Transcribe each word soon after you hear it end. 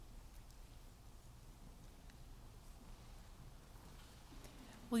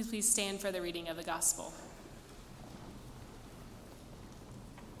Will you please stand for the reading of the gospel?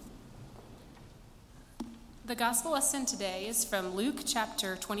 The gospel lesson today is from Luke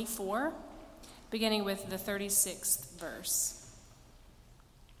chapter 24, beginning with the 36th verse.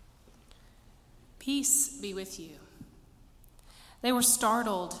 Peace be with you. They were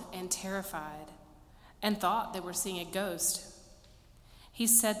startled and terrified and thought they were seeing a ghost. He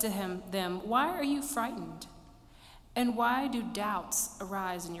said to them, "Why are you frightened? And why do doubts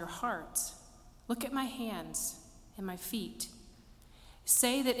arise in your hearts? Look at my hands and my feet.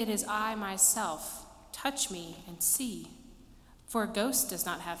 Say that it is I myself. Touch me and see. For a ghost does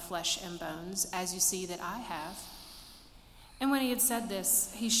not have flesh and bones, as you see that I have." And when he had said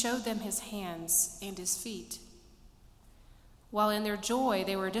this, he showed them his hands and his feet. While in their joy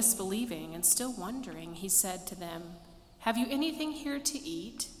they were disbelieving and still wondering, he said to them, "Have you anything here to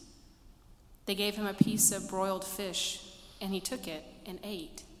eat?" They gave him a piece of broiled fish, and he took it and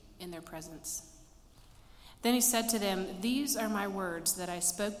ate in their presence. Then he said to them, "These are my words that I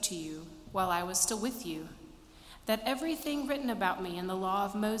spoke to you while I was still with you, that everything written about me in the law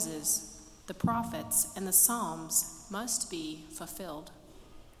of Moses, the prophets, and the Psalms must be fulfilled."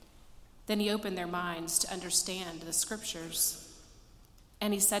 Then he opened their minds to understand the scriptures.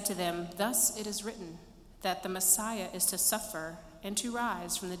 And he said to them, "Thus it is written, that the Messiah is to suffer and to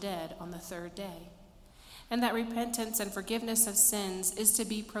rise from the dead on the third day, and that repentance and forgiveness of sins is to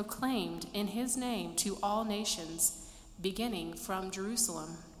be proclaimed in his name to all nations, beginning from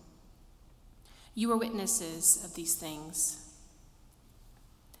Jerusalem. You are witnesses of these things."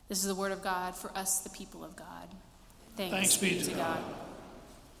 This is the word of God for us, the people of God. Thanks be to God.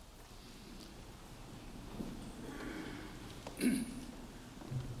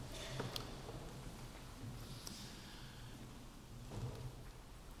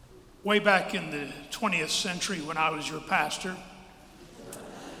 Way back in the 20th century when I was your pastor,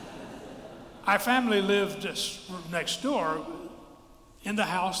 our family lived just next door in the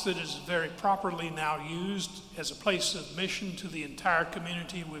house that is very properly now used as a place of mission to the entire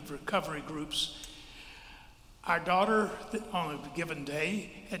community with recovery groups. Our daughter, on a given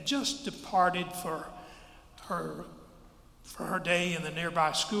day, had just departed for her day in the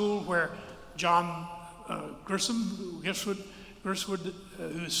nearby school where John Griswold,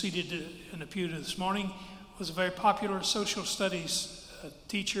 who is seated in the pew this morning, was a very popular social studies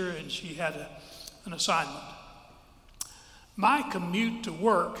teacher, and she had an assignment. My commute to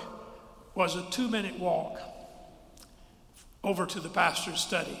work was a 2-minute walk over to the pastor's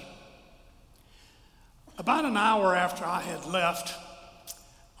study. About an hour after I had left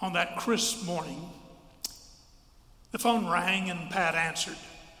on that crisp morning, the phone rang and Pat answered.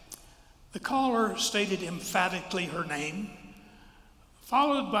 The caller stated emphatically her name,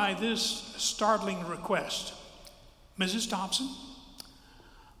 followed by this startling request: "Mrs. Thompson,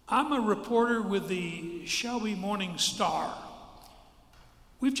 I'm a reporter with the Shelby Morning Star.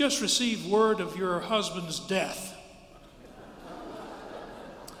 We've just received word of your husband's death.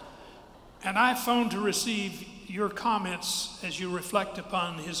 And I phoned to receive your comments as you reflect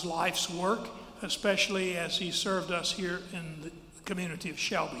upon his life's work, especially as he served us here in the community of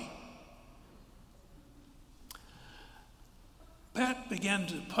Shelby." Pat began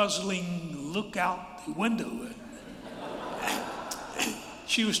to puzzling look out the window.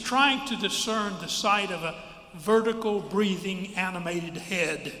 She was trying to discern the sight of a vertical breathing animated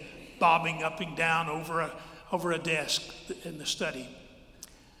head bobbing up and down over a desk in the study.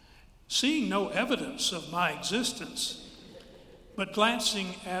 Seeing no evidence of my existence, but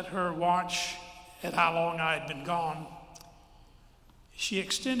glancing at her watch at how long I had been gone, she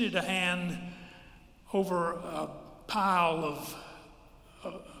extended a hand over a pile of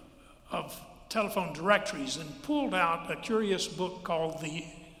telephone directories and pulled out a curious book called the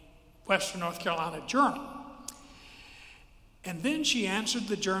Western North Carolina Journal. And then she answered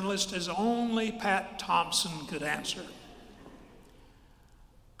the journalist as only Pat Thompson could answer.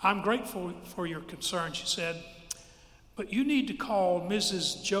 "I'm grateful for your concern," she said, "but you need to call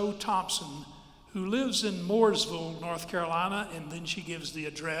Mrs. Joe Thompson, who lives in Mooresville, North Carolina," and then she gives the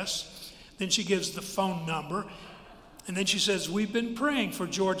address. Then she gives the phone number. And then she says, "We've been praying for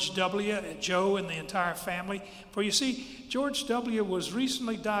George W., Joe, and the entire family. For you see, George W. was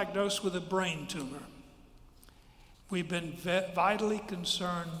recently diagnosed with a brain tumor. We've been vitally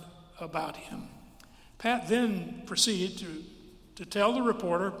concerned about him." Pat then proceeded to tell the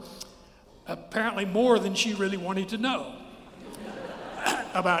reporter, apparently more than she really wanted to know,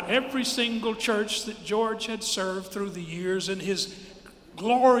 about every single church that George had served through the years and his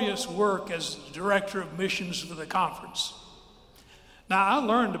glorious work as director of missions for the conference. Now, I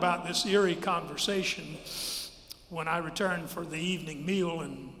learned about this eerie conversation when I returned for the evening meal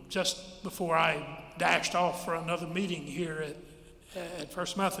and just before I dashed off for another meeting here at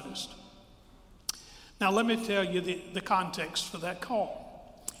First Methodist. Now let me tell you the context for that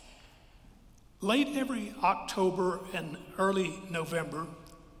call. Late every October and early November,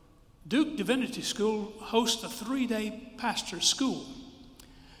 Duke Divinity School hosts a 3-day pastor's school.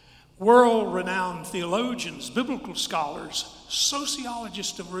 World-renowned theologians, biblical scholars,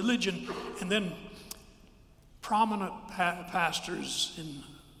 sociologists of religion, and then prominent pastors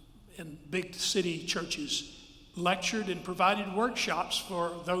in big city churches lectured and provided workshops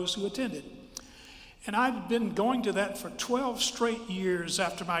for those who attended. And I'd been going to that for 12 straight years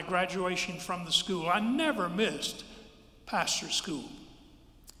after my graduation from the school. I never missed pastor's school.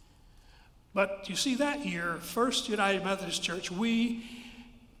 But you see, that year, First United Methodist Church, we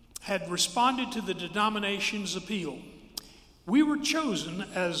had responded to the denomination's appeal. We were chosen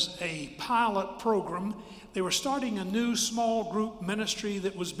as a pilot program. They were starting a new small group ministry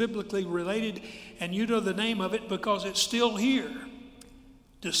that was biblically related, and you know the name of it because it's still here,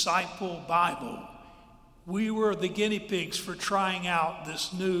 Disciple Bible. We were the guinea pigs for trying out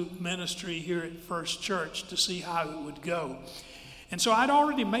this new ministry here at First Church to see how it would go. And so I'd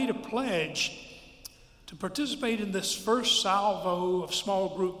already made a pledge to participate in this first salvo of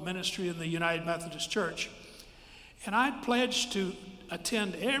small group ministry in the United Methodist Church. And I'd pledged to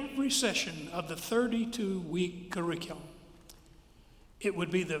attend every session of the 32-week curriculum. It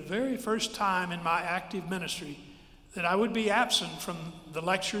would be the very first time in my active ministry that I would be absent from the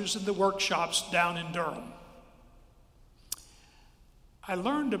lectures and the workshops down in Durham. I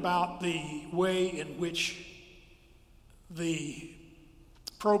learned about the way in which the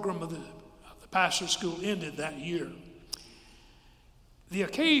program of the pastor's school ended that year. The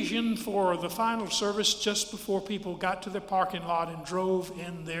occasion for the final service, just before people got to their parking lot and drove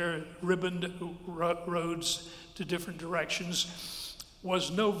in their ribboned roads to different directions,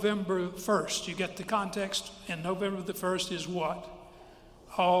 was November 1st. You get the context? And November the 1st is what?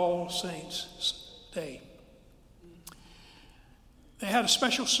 All Saints' Day. They had a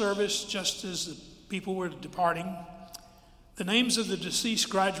special service just as the people were departing. The names of the deceased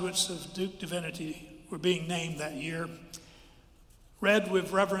graduates of Duke Divinity were being named that year, read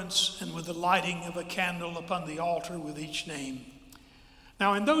with reverence and with the lighting of a candle upon the altar with each name.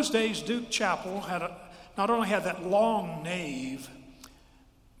 Now, in those days, Duke Chapel not only had that long nave,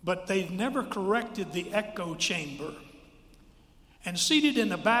 but they'd never corrected the echo chamber. And seated in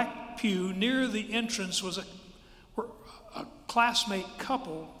the back pew near the entrance was a classmate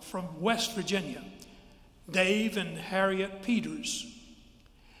couple from West Virginia, Dave and Harriet Peters.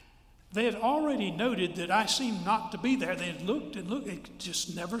 They had already noted that I seemed not to be there. They had looked and looked, and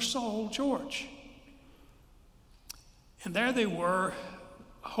just never saw old George. And there they were,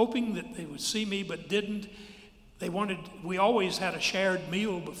 hoping that they would see me, but didn't. We always had a shared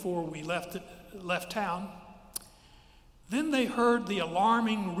meal before we left town. Then they heard the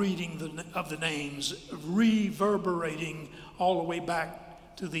alarming reading of the names reverberating all the way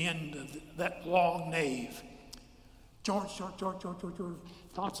back to the end of that long nave. George,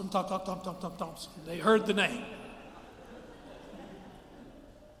 Thompson. They heard the name.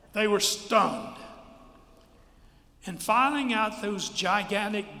 They were stunned. And filing out those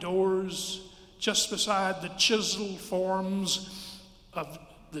gigantic doors just beside the chiseled forms of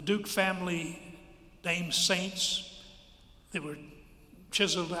the Duke family named saints, they were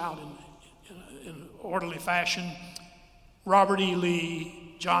chiseled out in orderly fashion. Robert E.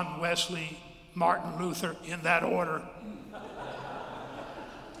 Lee, John Wesley, Martin Luther, in that order.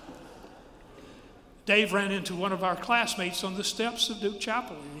 Dave ran into one of our classmates on the steps of Duke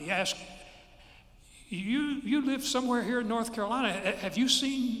Chapel, and he asked, you live somewhere here in North Carolina. Have you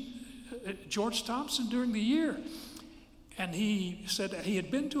seen George Thompson during the year? And he said he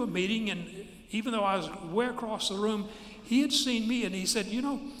had been to a meeting, and even though I was way across the room, he had seen me, and he said,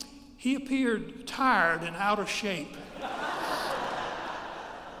 he appeared tired and out of shape.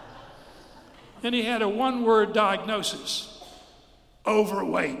 And he had a one-word diagnosis: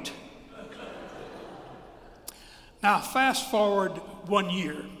 overweight. Now, fast forward 1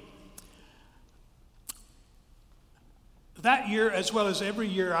 year. That year, as well as every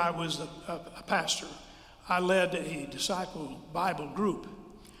year I was a pastor, I led a Disciple Bible group.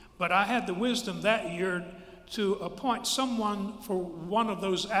 But I had the wisdom that year to appoint someone for one of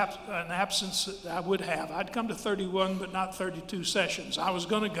those an absence that I would have. I'd come to 31, but not 32 sessions. I was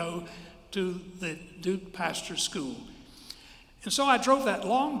going to go to the Duke Pastor School. And so I drove that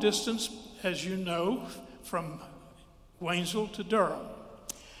long distance, as you know, from Waynesville to Durham.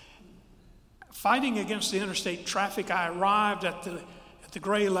 Fighting against the interstate traffic, I arrived at the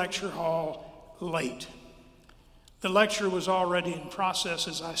Gray Lecture Hall late. The lecture was already in process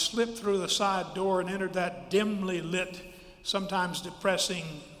as I slipped through the side door and entered that dimly lit, sometimes depressing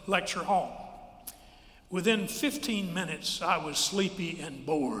lecture hall. Within 15 minutes, I was sleepy and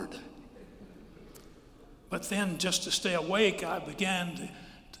bored. But then, just to stay awake, I began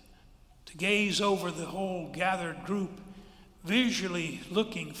to gaze over the whole gathered group, visually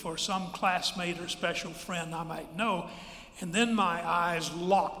looking for some classmate or special friend I might know. And then my eyes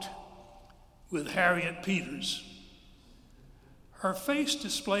locked with Harriet Peters. Her face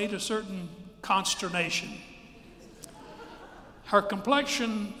displayed a certain consternation. Her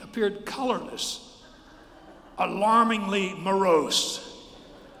complexion appeared colorless, alarmingly morose.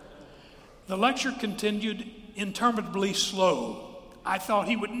 The lecture continued interminably slow. I thought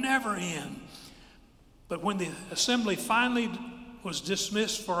he would never end. But when the assembly finally was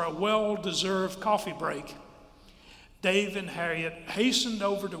dismissed for a well-deserved coffee break, Dave and Harriet hastened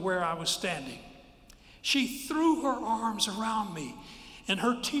over to where I was standing. She threw her arms around me, and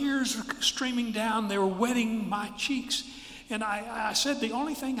her tears were streaming down. They were wetting my cheeks. And I said the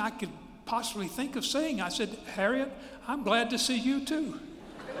only thing I could possibly think of saying. I said, "Harriet, I'm glad to see you too."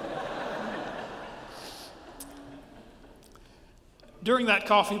 During that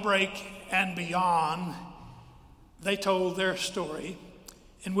coffee break and beyond, they told their story,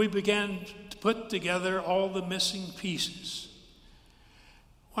 and we began to put together all the missing pieces.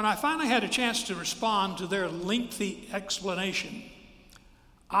 When I finally had a chance to respond to their lengthy explanation,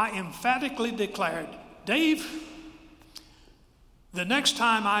 I emphatically declared, "Dave, the next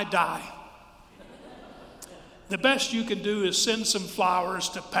time I die, the best you can do is send some flowers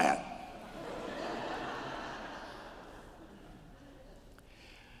to Pat."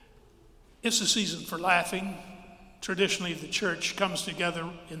 It's a season for laughing. Traditionally, the church comes together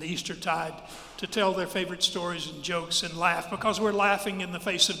in the Eastertide to tell their favorite stories and jokes and laugh because we're laughing in the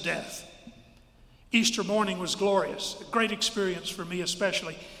face of death. Easter morning was glorious, a great experience for me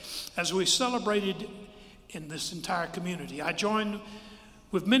especially, as we celebrated in this entire community. I joined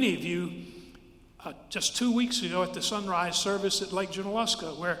with many of you just 2 weeks ago at the sunrise service at Lake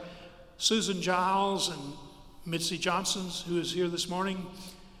Junaluska, where Susan Giles and Mitzi Johnson, who is here this morning,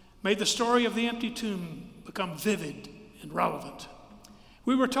 made the story of the empty tomb become vivid and relevant.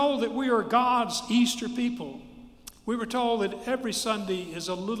 We were told that we are God's Easter people. We were told that every Sunday is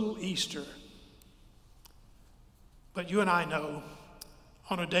a little Easter. But you and I know,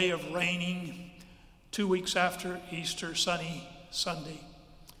 on a day of raining, 2 weeks after Easter, sunny Sunday,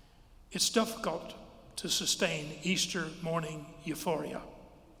 it's difficult to sustain Easter morning euphoria.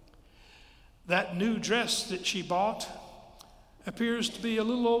 That new dress that she bought appears to be a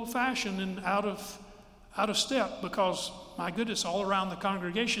little old-fashioned and out of step because, my goodness, all around the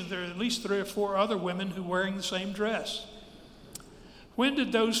congregation there are at least 3 or 4 other women who are wearing the same dress. When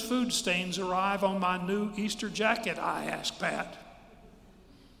did those food stains arrive on my new Easter jacket? I asked Pat.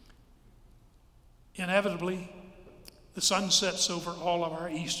 Inevitably, the sun sets over all of our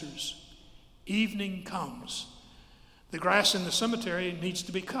Easters. Evening comes. The grass in the cemetery needs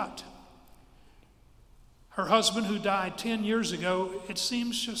to be cut. Her husband, who died 10 years ago, it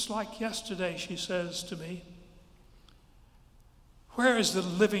seems just like yesterday, she says to me. Where is the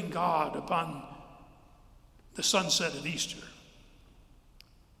living God upon the sunset of Easter?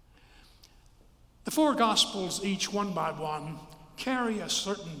 The 4 Gospels, each one by one, carry a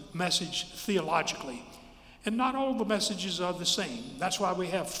certain message theologically. And not all the messages are the same. That's why we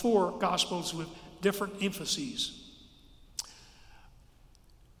have 4 Gospels with different emphases.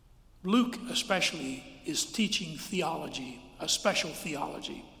 Luke especially is teaching theology, a special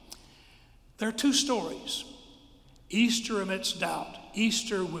theology. There are 2 stories. Easter amidst doubt,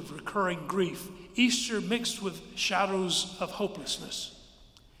 Easter with recurring grief, Easter mixed with shadows of hopelessness.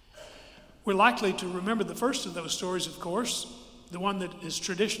 We're likely to remember the first of those stories, of course, the one that is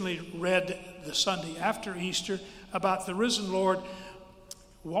traditionally read the Sunday after Easter, about the risen Lord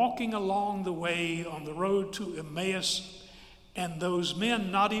walking along the way on the road to Emmaus, and those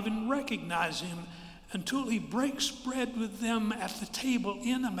men not even recognize him until he breaks bread with them at the table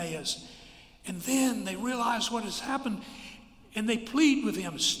in Emmaus. And then they realize what has happened, and they plead with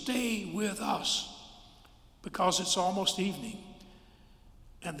him, "Stay with us," because it's almost evening,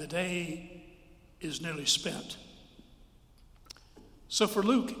 and the day is nearly spent. So for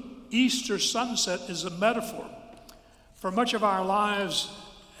Luke, Easter sunset is a metaphor for much of our lives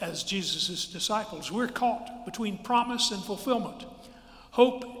as Jesus' disciples. We're caught between promise and fulfillment,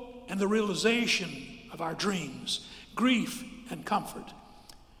 hope and the realization of our dreams, grief and comfort,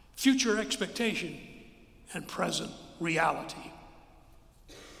 future expectation and present reality.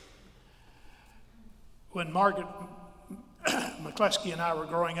 When Margaret McCleskey and I were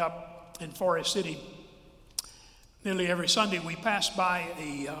growing up in Forest City, Nearly every Sunday we pass by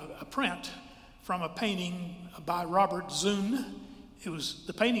a print from a painting by Robert Zune.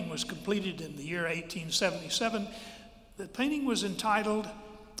 The painting was completed in the year 1877. The painting was entitled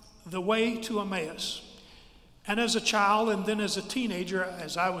The Way to Emmaus. And as a child and then as a teenager,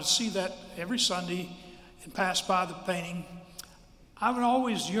 as I would see that every Sunday and pass by the painting, I would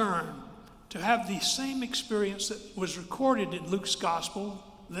always yearn to have the same experience that was recorded in Luke's gospel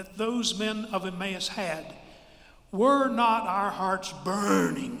that those men of Emmaus had. Were not our hearts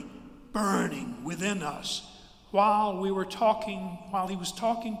burning within us while he was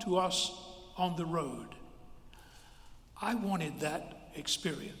talking to us on the road? I wanted that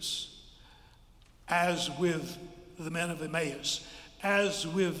experience, as with the men of Emmaus, as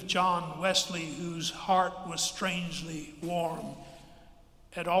with John Wesley, whose heart was strangely warm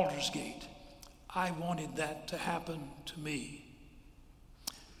at Aldersgate. I wanted that to happen to me.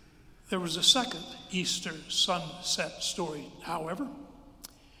 There was a second Easter sunset story, however.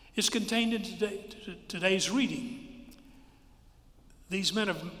 It's contained in today's reading. These men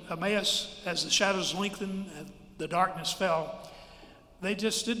of Emmaus, as the shadows lengthened and the darkness fell, they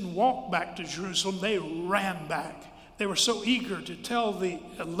just didn't walk back to Jerusalem, they ran back. They were so eager to tell the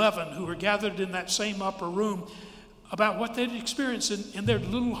 11 who were gathered in that same upper room about what they'd experienced in their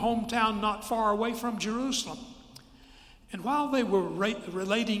little hometown not far away from Jerusalem. And while they were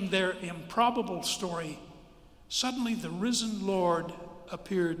relating their improbable story, suddenly the risen Lord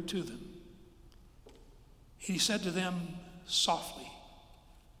appeared to them. He said to them softly,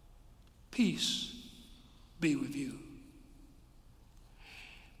 "Peace be with you."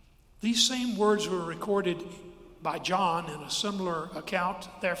 These same words were recorded by John in a similar account.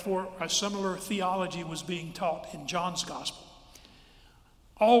 Therefore, a similar theology was being taught in John's gospel.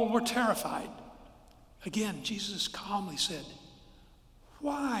 All were terrified. Again, Jesus calmly said,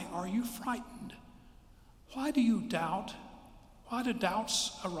 "Why are you frightened? Why do you doubt? Why do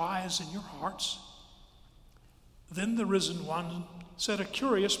doubts arise in your hearts?" Then the risen one said a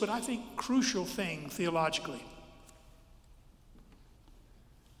curious but I think crucial thing theologically.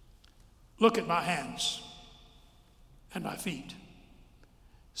 "Look at my hands and my feet.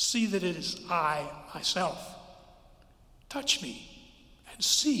 See that it is I myself. Touch me and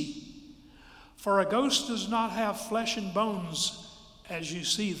see. For a ghost does not have flesh and bones as you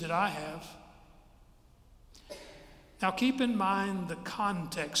see that I have." Now keep in mind the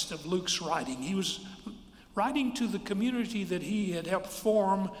context of Luke's writing. He was writing to the community that he had helped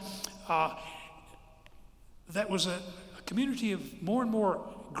form. That was a community of more and more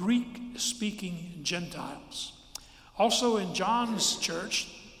Greek-speaking Gentiles. Also in John's church,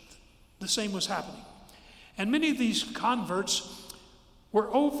 the same was happening. And many of these converts were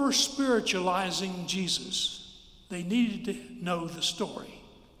over-spiritualizing Jesus. They needed to know the story.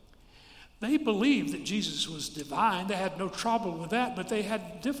 They believed that Jesus was divine. They had no trouble with that, but they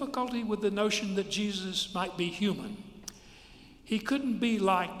had difficulty with the notion that Jesus might be human. He couldn't be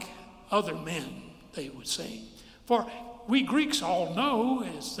like other men, they would say. For we Greeks all know,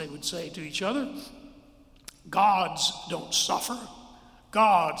 as they would say to each other, gods don't suffer.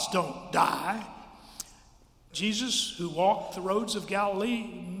 Gods don't die. Jesus, who walked the roads of Galilee,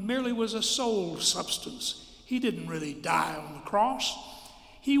 merely was a soul substance. He didn't really die on the cross.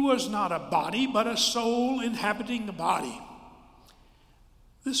 He was not a body, but a soul inhabiting a body.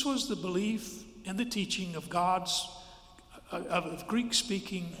 This was the belief and the teaching of of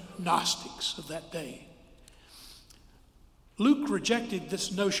Greek-speaking Gnostics of that day. Luke rejected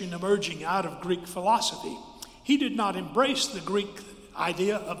this notion emerging out of Greek philosophy. He did not embrace the Greek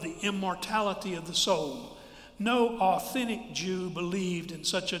idea of the immortality of the soul. No authentic Jew believed in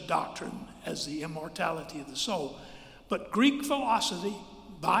such a doctrine as the immortality of the soul. But Greek philosophy,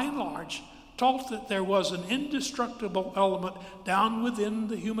 by and large, taught that there was an indestructible element down within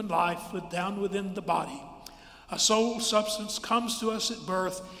the human life, down within the body. A soul substance comes to us at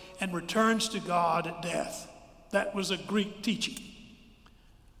birth and returns to God at death. That was a Greek teaching.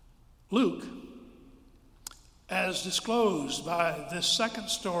 Luke, as disclosed by this second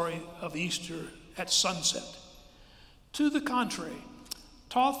story of Easter at sunset, to the contrary,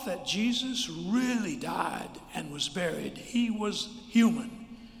 taught that Jesus really died and was buried. He was human.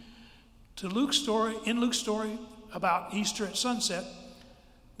 In Luke's story about Easter at sunset,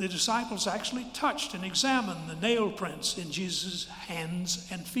 the disciples actually touched and examined the nail prints in Jesus' hands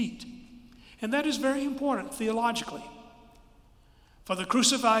and feet. And that is very important theologically. For the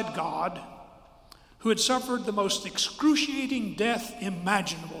crucified God, who had suffered the most excruciating death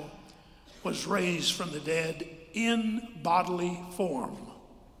imaginable, was raised from the dead in bodily form.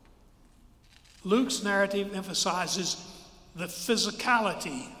 Luke's narrative emphasizes the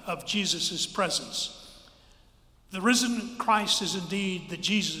physicality of Jesus' presence. The risen Christ is indeed the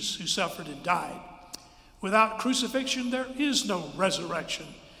Jesus who suffered and died. Without crucifixion, there is no resurrection.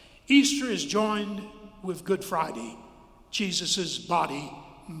 Easter is joined with Good Friday. Jesus' body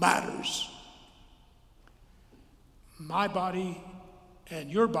matters. My body and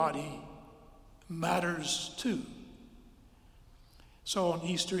your body matters too. So on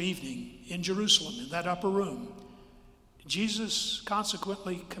Easter evening in Jerusalem, in that upper room, Jesus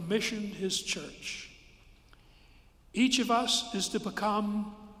consequently commissioned his church. Each of us is to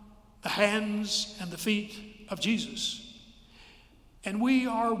become the hands and the feet of Jesus. And we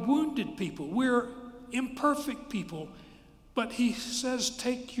are wounded people. We're imperfect people. But he says,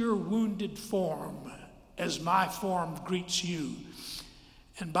 take your wounded form as my form greets you.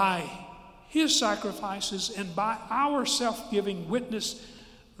 And by his sacrifices and by our self-giving witness,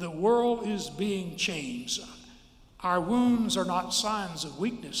 the world is being changed. Our wounds are not signs of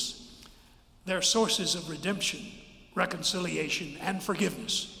weakness. They're sources of redemption, reconciliation, and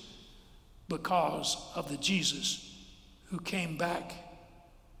forgiveness because of the Jesus who came back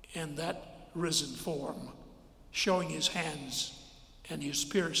in that risen form, showing his hands and his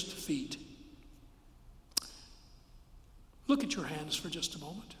pierced feet. Look at your hands for just a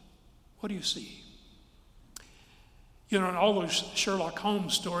moment. What do you see? You know, in all those Sherlock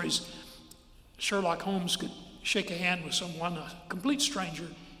Holmes stories, Sherlock Holmes could shake a hand with someone, a complete stranger,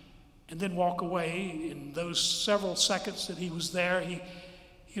 and then walk away. In those several seconds that he was there,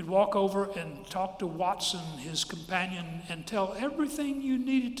 he'd walk over and talk to Watson, his companion, and tell everything you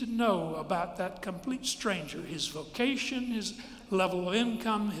needed to know about that complete stranger, his vocation, his level of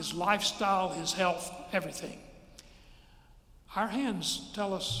income, his lifestyle, his health, everything. Our hands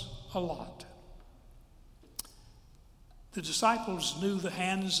tell us a lot. The disciples knew the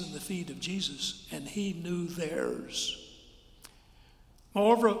hands and the feet of Jesus, and he knew theirs.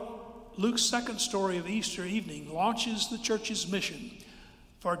 Moreover, Luke's second story of Easter evening launches the church's mission.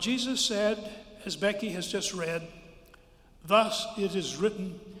 For Jesus said, as Becky has just read, thus it is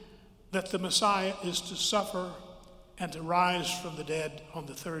written that the Messiah is to suffer and to rise from the dead on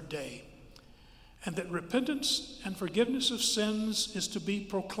the third day, and that repentance and forgiveness of sins is to be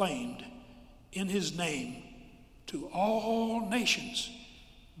proclaimed in his name to all nations,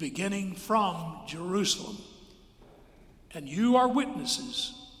 beginning from Jerusalem. And you are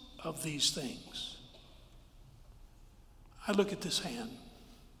witnesses of these things. I look at this hand.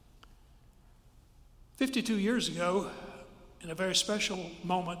 52 years ago, in a very special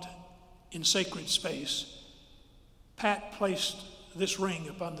moment in sacred space, Pat placed this ring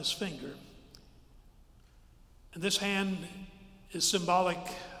upon this finger. And this hand is symbolic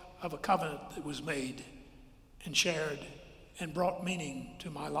of a covenant that was made and shared and brought meaning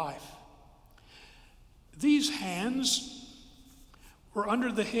to my life. These hands were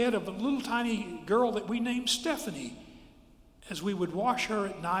under the head of a little tiny girl that we named Stephanie, as we would wash her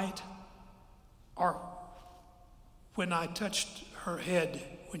at night, or when I touched her head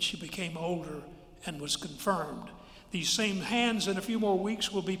when she became older and was confirmed. These same hands in a few more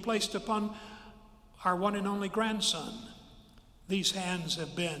weeks will be placed upon our one and only grandson. These hands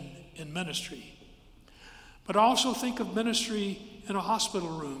have been in ministry. But also think of ministry in a hospital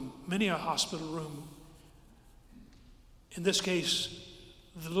room, many a hospital room. In this case,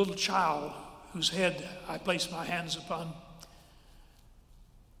 the little child whose head I placed my hands upon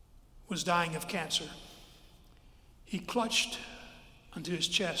was dying of cancer. He clutched onto his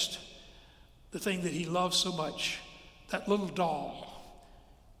chest the thing that he loved so much, that little doll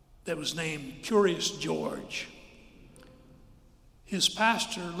that was named Curious George. His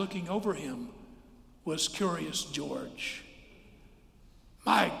pastor looking over him was Curious George.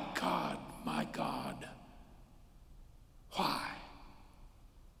 My God, why?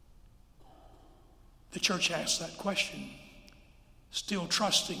 The church asked that question, still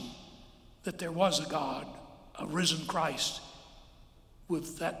trusting that there was a God, a risen Christ,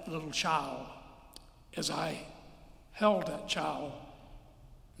 with that little child. As I held that child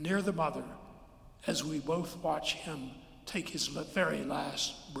near the mother, as we both watch him take his very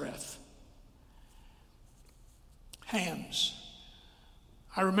last breath. Hands.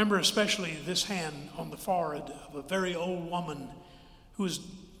 I remember especially this hand on the forehead of a very old woman who was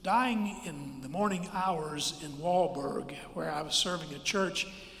dying in the morning hours in Wahlberg, where I was serving a church.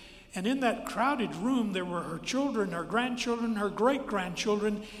 And in that crowded room, there were her children, her grandchildren, her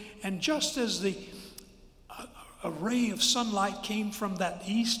great-grandchildren. And just as a ray of sunlight came from that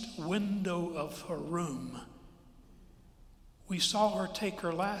east window of her room, we saw her take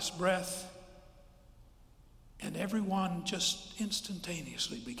her last breath, and everyone just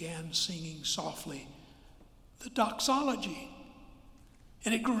instantaneously began singing softly the doxology.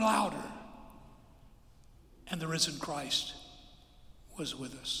 And it grew louder and the risen Christ was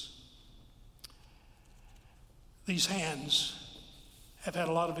with us. These hands have had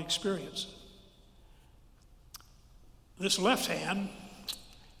a lot of experience. This left hand,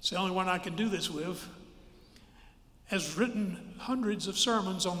 it's the only one I can do this with, has written hundreds of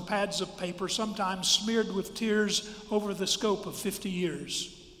sermons on pads of paper, sometimes smeared with tears over the scope of 50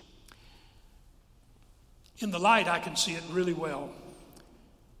 years. In the light, I can see it really well.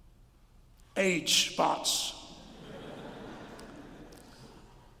 Age spots.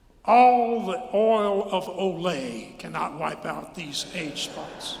 All the oil of Olay cannot wipe out these age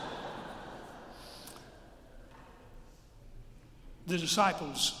spots. The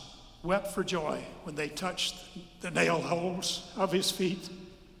disciples wept for joy when they touched the nail holes of his feet.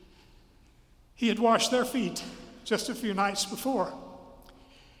 He had washed their feet just a few nights before.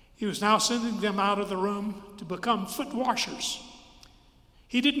 He was now sending them out of the room to become foot washers.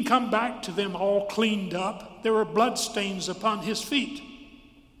 He didn't come back to them all cleaned up. There were bloodstains upon his feet.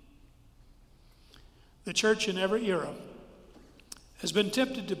 The church in every era has been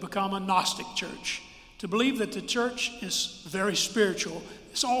tempted to become a Gnostic church, to believe that the church is very spiritual.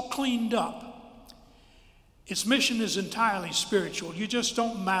 It's all cleaned up. Its mission is entirely spiritual. You just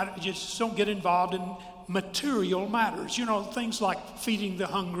don't get involved in material matters. You know, things like feeding the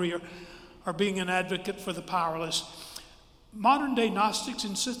hungry or being an advocate for the powerless. Modern day Gnostics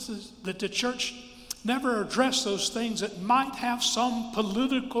insist that the church never address those things that might have some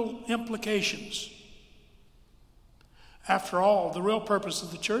political implications. After all, the real purpose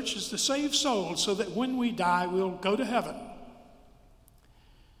of the church is to save souls so that when we die, we'll go to heaven.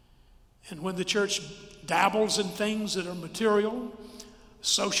 And when the church dabbles in things that are material,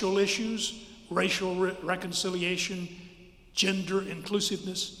 social issues, racial reconciliation, gender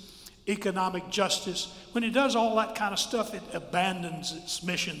inclusiveness, economic justice, when it does all that kind of stuff, it abandons its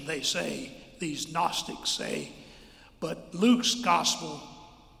mission, they say, these Gnostics say. But Luke's gospel,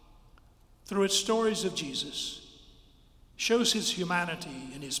 through its stories of Jesus, shows his humanity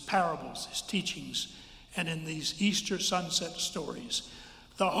in his parables, his teachings, and in these Easter sunset stories.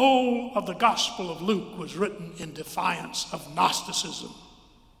 The whole of the Gospel of Luke was written in defiance of Gnosticism.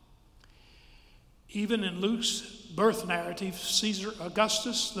 Even in Luke's birth narrative, Caesar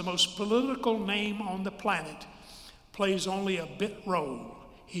Augustus, the most political name on the planet, plays only a bit role.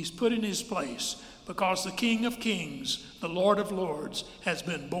 He's put in his place because the King of Kings, the Lord of Lords, has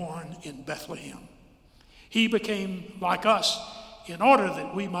been born in Bethlehem. He became like us in order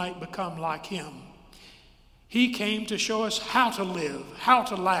that we might become like him. He came to show us how to live, how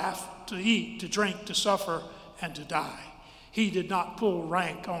to laugh, to eat, to drink, to suffer, and to die. He did not pull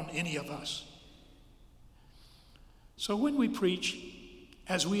rank on any of us. So when we preach,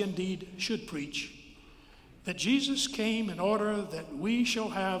 as we indeed should preach, that Jesus came in order that we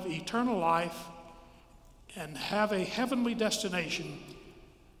shall have eternal life and have a heavenly destination,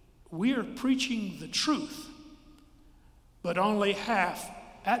 we are preaching the truth, but only half,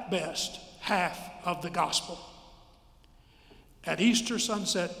 at best, half of the gospel. At Easter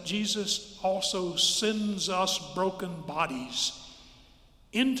sunset, Jesus also sends us broken bodies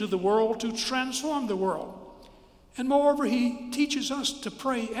into the world to transform the world. And moreover, he teaches us to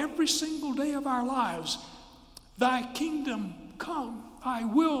pray every single day of our lives, "Thy kingdom come, thy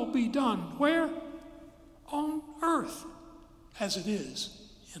will be done." Where? On earth, as it is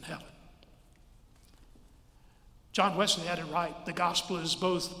in heaven. John Wesley had it right. The gospel is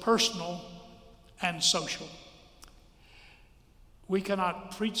both personal and social. We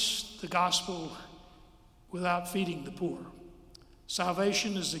cannot preach the gospel without feeding the poor.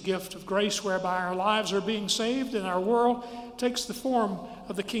 Salvation is the gift of grace whereby our lives are being saved and our world takes the form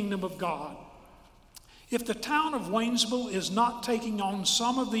of the kingdom of God. If the town of Waynesville is not taking on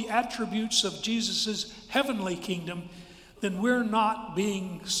some of the attributes of Jesus' heavenly kingdom, then we're not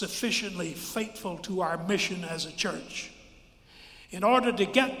being sufficiently faithful to our mission as a church. In order to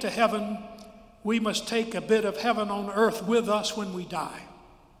get to heaven, we must take a bit of heaven on earth with us when we die.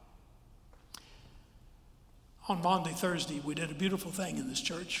 On Maundy Thursday, we did a beautiful thing in this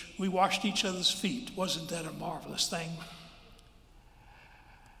church. We washed each other's feet. Wasn't that a marvelous thing?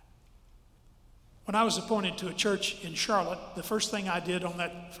 When I was appointed to a church in Charlotte, the first thing I did on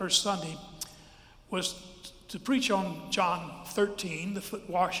that first Sunday was to preach on John 13, the foot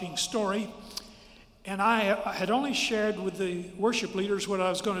washing story. And I had only shared with the worship leaders what I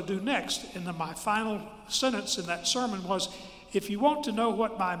was going to do next. And then my final sentence in that sermon was, if you want to know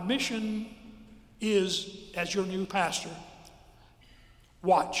what my mission is as your new pastor,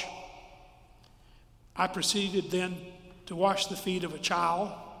 watch. I proceeded then to wash the feet of a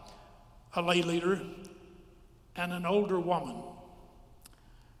child, a lay leader, and an older woman.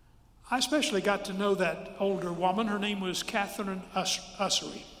 I especially got to know that older woman. Her name was Catherine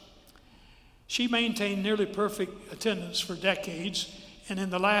Ussery. She maintained nearly perfect attendance for decades, and in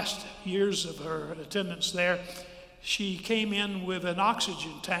the last years of her attendance there, she came in with an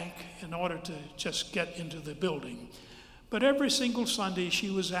oxygen tank in order to just get into the building. But every single Sunday she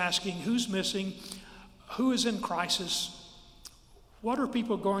was asking who's missing, who is in crisis, what are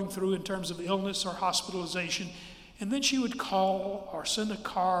people going through in terms of illness or hospitalization, and then she would call or send a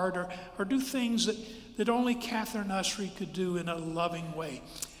card or do things that only Catherine Ussery could do in a loving way.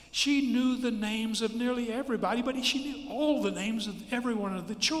 She knew the names of nearly everybody, but she knew all the names of every one of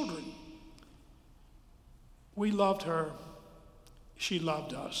the children. We loved her. She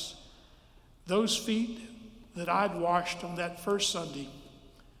loved us. Those feet that I'd washed on that first Sunday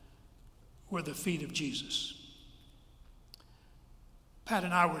were the feet of Jesus. Pat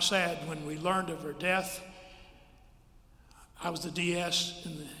and I were sad when we learned of her death. I was the DS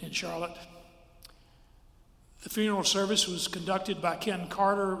in Charlotte. The funeral service was conducted by Ken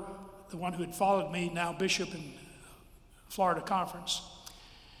Carter, the one who had followed me, now bishop in Florida Conference.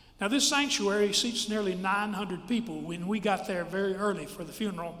 Now this sanctuary seats nearly 900 people. When we got there very early for the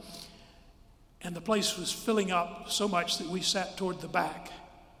funeral, and the place was filling up so much that we sat toward the back.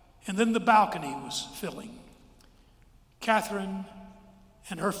 And then the balcony was filling. Catherine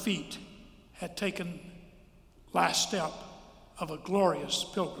and her feet had taken last step of a glorious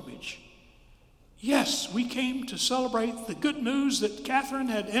pilgrimage. Yes, we came to celebrate the good news that Catherine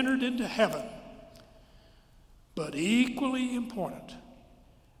had entered into heaven. But equally important,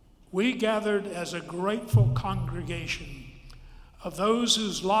 we gathered as a grateful congregation of those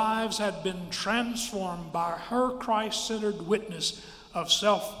whose lives had been transformed by her Christ-centered witness of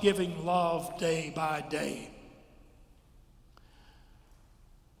self-giving love day by day.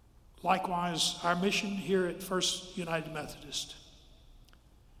 Likewise, our mission here at First United Methodist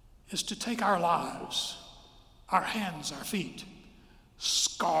is to take our lives, our hands, our feet,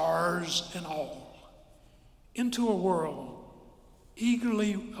 scars and all, into a world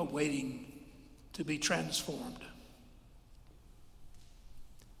eagerly awaiting to be transformed.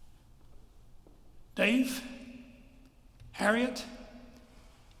 Dave, Harriet,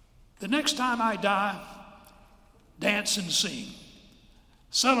 the next time I die, dance and sing.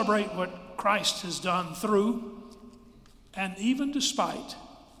 Celebrate what Christ has done through and even despite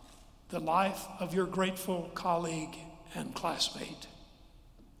the life of your grateful colleague and classmate.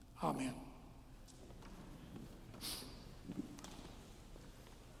 Amen.